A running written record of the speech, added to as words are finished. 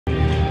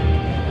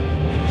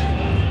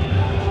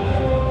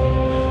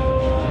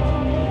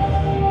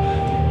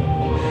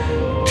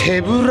手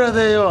ぶら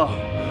でよ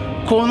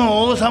こ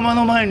の王様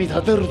の前に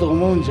立てると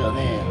思うんじゃ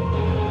ね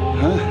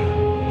え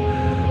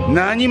よ。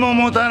何も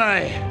持たな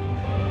い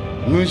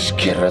虫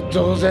けら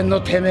同然の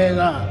てめえ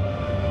が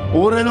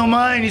俺の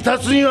前に立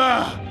つに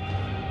は、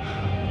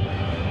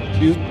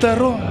言った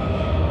ろ、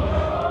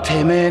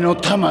てめえの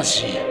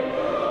魂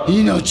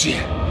命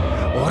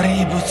俺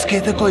にぶつ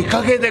けてこい、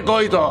かけて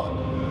こいと。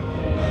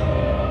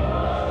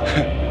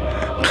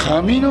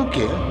髪の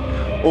毛、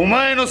お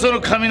前のその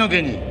髪の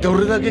毛にど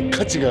れだけ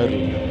価値がある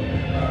んだ。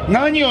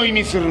何を意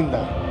味するんだ。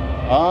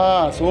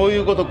ああそうい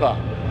うことか、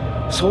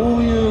そ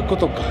ういうこ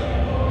とか。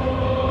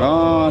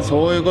ああ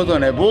そういうこと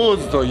ね。坊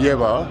主といえ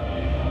ば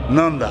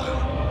なんだ。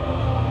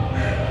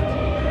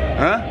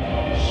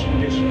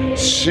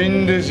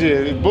新弟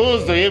子。坊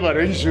主といえば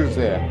練習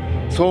生。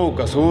そう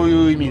か、そう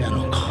いう意味な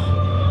のか。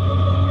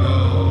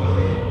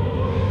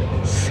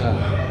さ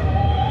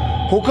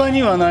あ他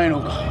にはない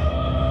のか。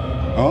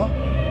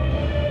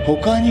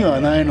他には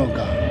ないの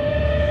か。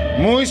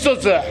もう一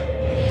つ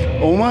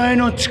お前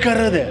の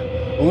力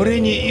で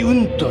俺にう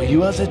んと言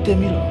わせて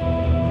みろ。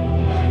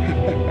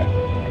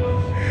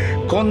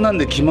こんなん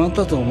で決まっ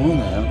たと思う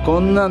なよ。こ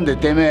んなんで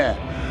てめえ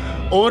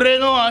俺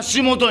の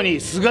足元に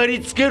すが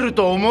りつける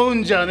と思う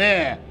んじゃ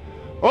ねえ。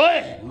おい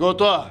後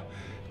藤、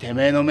て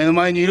めえの目の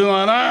前にいるの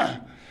は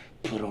な、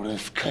プロレ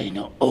ス界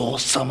の王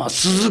様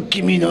鈴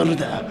木みのる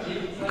だ。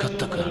分かっ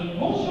たか。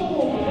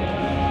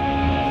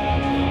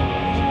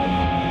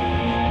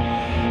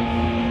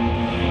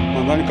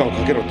何かを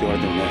かけろって言われ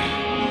てもね、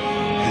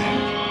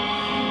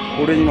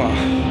俺にはね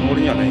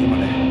今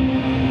ね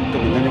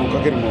特に何もか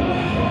けるものも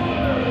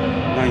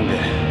ないんで、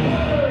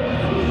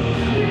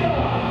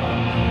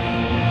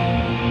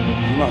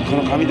今こ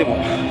の髪でも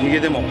ひ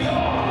げでも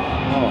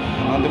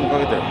何でもか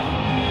けて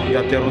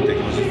やってやろうっていう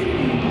気持ちです。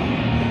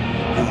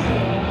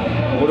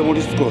俺も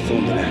リスクを負う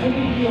んでね、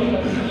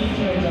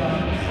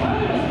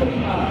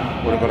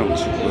これからも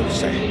祝福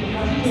したい、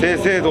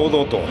正々堂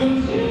々と、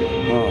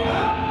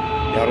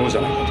やろうじ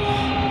ゃないかと。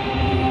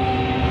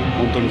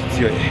本当に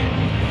強い、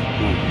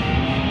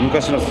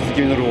昔の鈴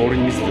木みのるを俺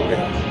に見せてくれ。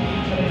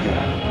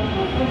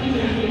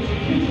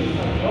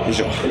以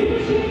上。